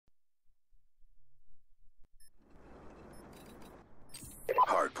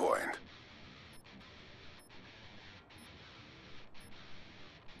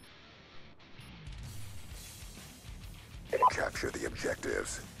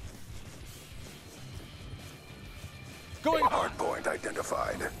objectives. Going Hardpoint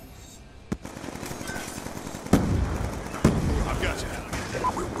identified. I've got you.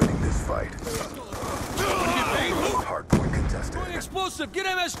 We're winning this fight. Hardpoint contested. Going explosive. Get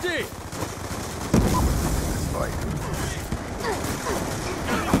MSD. This fight.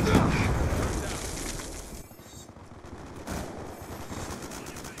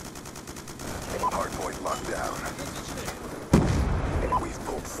 Hardpoint locked down. We've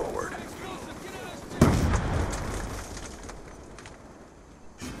pulled forward.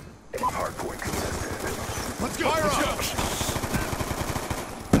 Hardpoint contested. Let's go. Fire up.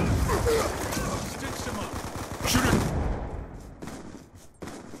 Stitch him up. Shooter.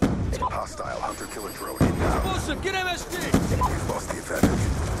 Hostile hunter-killer drone inbound. Explosive. Get MSD. We've lost the advantage.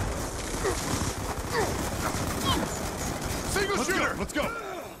 Single shooter. Let's go.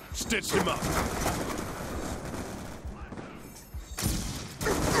 Stitched him up.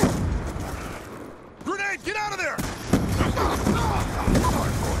 Grenade! Get out of there!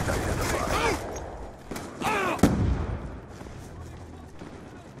 Hardpoint identified.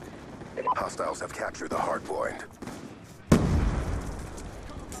 Hostiles have captured the hardpoint.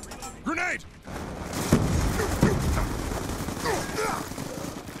 Grenade!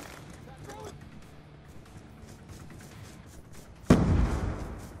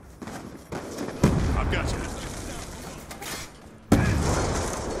 I've got you.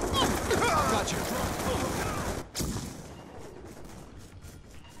 Got you.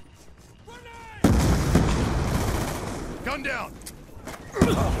 Gun down.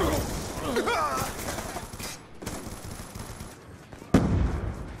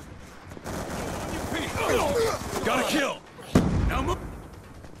 Got a kill. Now move.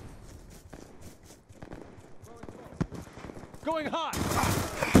 Going hot.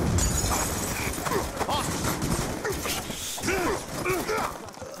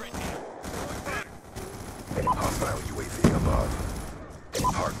 Hostile UAV above.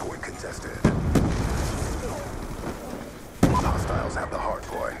 Hardpoint contested. Hostiles have the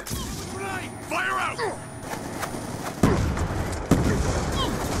hardpoint. Fire out.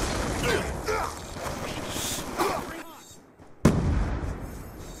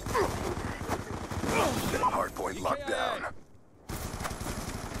 Hardpoint locked down.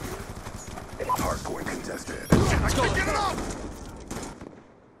 Hardpoint contested. I can't get it up.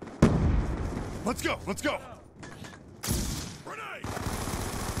 Let's go. Let's go. Grenade.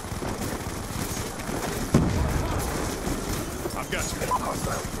 I've got you.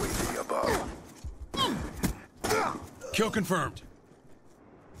 Hostile UAV above. Kill confirmed.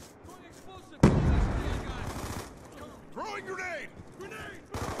 Going explosive. Get MSD, guys. Throwing grenade.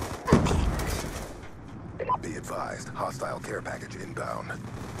 Be advised, hostile care package inbound.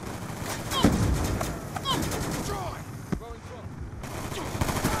 Throwing. Going through.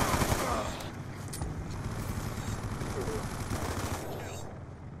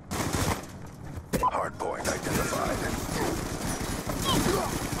 Hardpoint identified.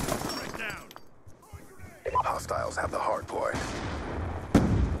 Right down. Hostiles have the hardpoint.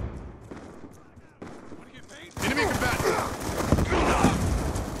 Enemy combatant.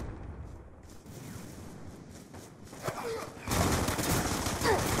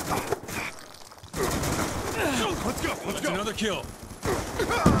 Let's go. Let's go. Another kill.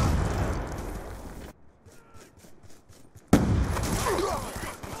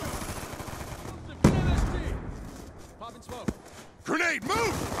 Get MSD. Popping smoke. Grenade,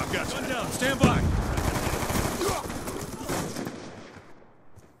 move! I've got you. Gun down. Stand by.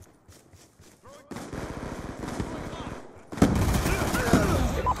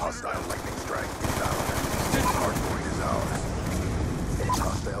 Hostile lightning strike inbound. Hardpoint is ours.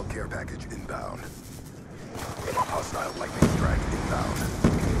 Hostile care package inbound. Hostile lightning strike inbound.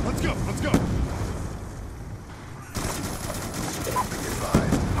 Let's go. Let's go. Be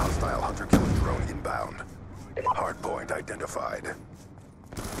advised, hostile hunter-killer drone inbound. Hardpoint identified.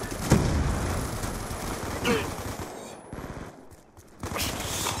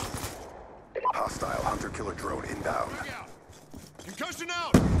 Hostile hunter-killer drone inbound. Concussion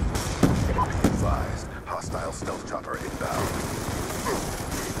out. Be advised, hostile stealth chopper inbound.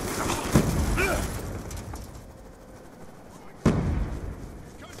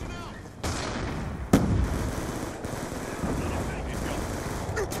 Concussion out.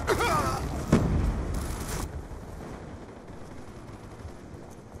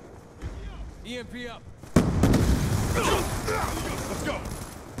 EMP up. Let's go.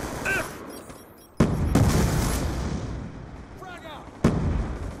 Frag out.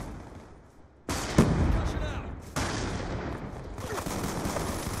 Concussion out.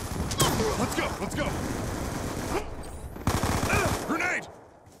 Let's go. Let's go. Grenade.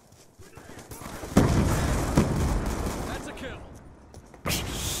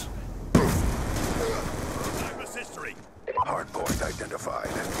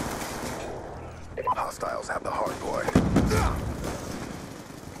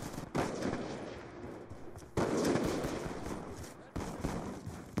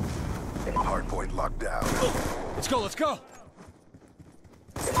 down. Let's go, let's go!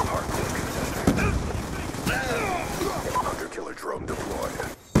 Hardpoint contested. Hunter killer drone deployed.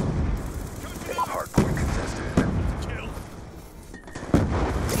 Hardpoint contested. Kill.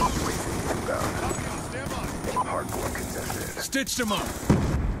 UAV inbound. Stand by. Hardpoint contested. Stitched him up!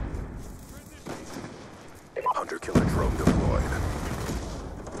 Hunter killer drone deployed.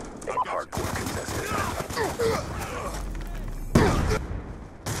 Hardpoint contested.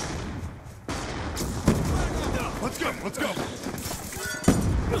 Let's go, let's go.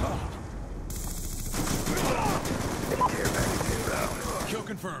 Care package inbound. Kill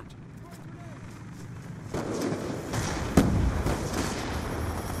confirmed.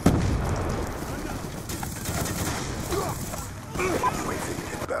 UAV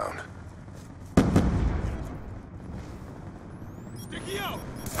inbound. Sticky out!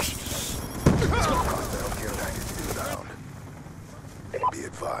 Hostile care package inbound. Be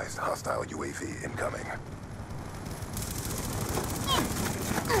advised, hostile UAV incoming.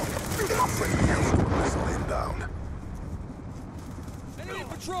 Friendly Hellstorm missile inbound. Enemy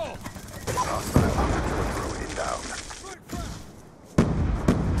patrol! Hostile hunter killer drone inbound.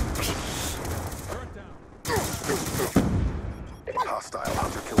 Turret down. Hostile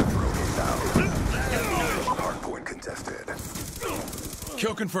hunter killer drone inbound. Hardpoint contested.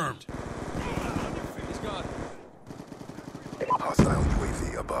 Kill confirmed. He's gone. Hostile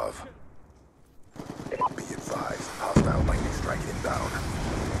UAV above. Be advised, hostile lightning strike inbound.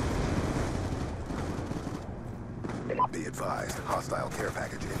 Be advised, hostile care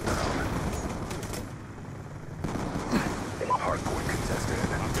package inbound. Hardpoint contested.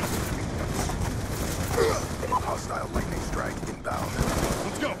 Hostile lightning strike inbound.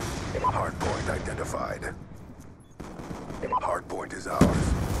 Let's go. Hardpoint identified. Hardpoint is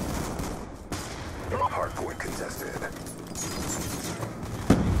ours. Hardpoint contested.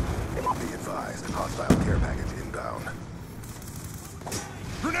 Be advised, hostile care package inbound.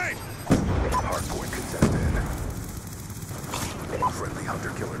 Grenade. Hardpoint contested. Friendly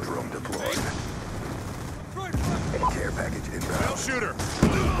hunter killer drone deployed. Care package Bell inbound. shooter. Be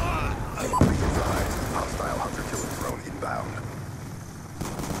advised, hostile hunter killer drone inbound.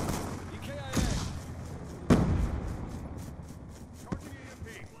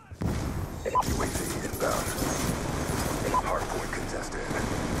 UAV inbound. Hardpoint contested.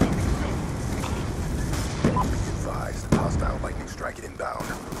 Be advised, hostile lightning strike inbound.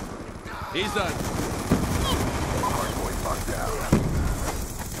 He's done. Hardpoint locked down.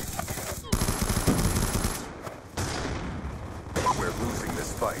 We're losing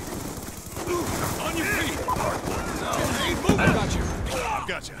this fight. On your feet! Hardpoint is out. I got you. I've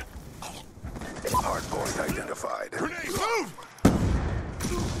got you. Hardpoint identified. Grenade, move!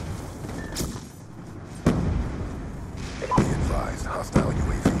 Be advised, hostile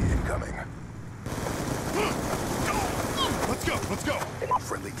UAV incoming. Let's go, let's go.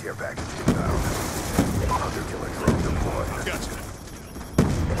 Friendly care package inbound. Hunter killer drone deployed. Got you.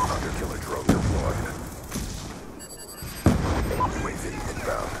 Hunter killer drone deployed. UAV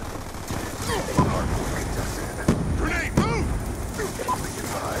inbound. Hardpoint contested. Grenade, move! Be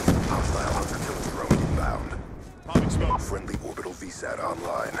advised, hostile hunter killer drone inbound. Popping smoke. Friendly orbital VSAT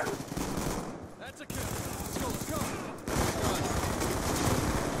online. That's a kill. Let's go, let's go.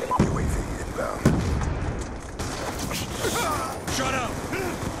 UAV inbound. Shut up!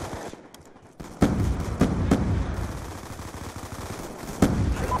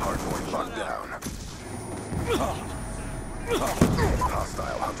 Hardpoint locked down.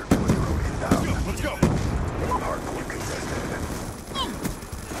 Hostile hunter killer drone inbound. Let's go. Hardpoint contested.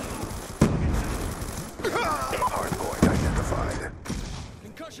 Hardpoint identified.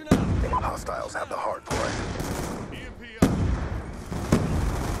 Concussion out! Hostiles have the hardpoint. EMP up.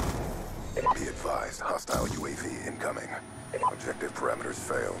 Be advised, hostile UAV incoming. Objective parameters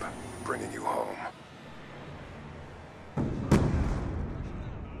failed. Bringing you home.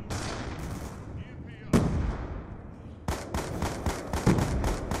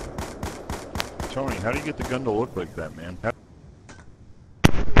 Tony, how do you get the gun to look like that, man?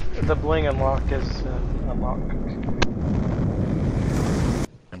 The bling unlock is unlocked.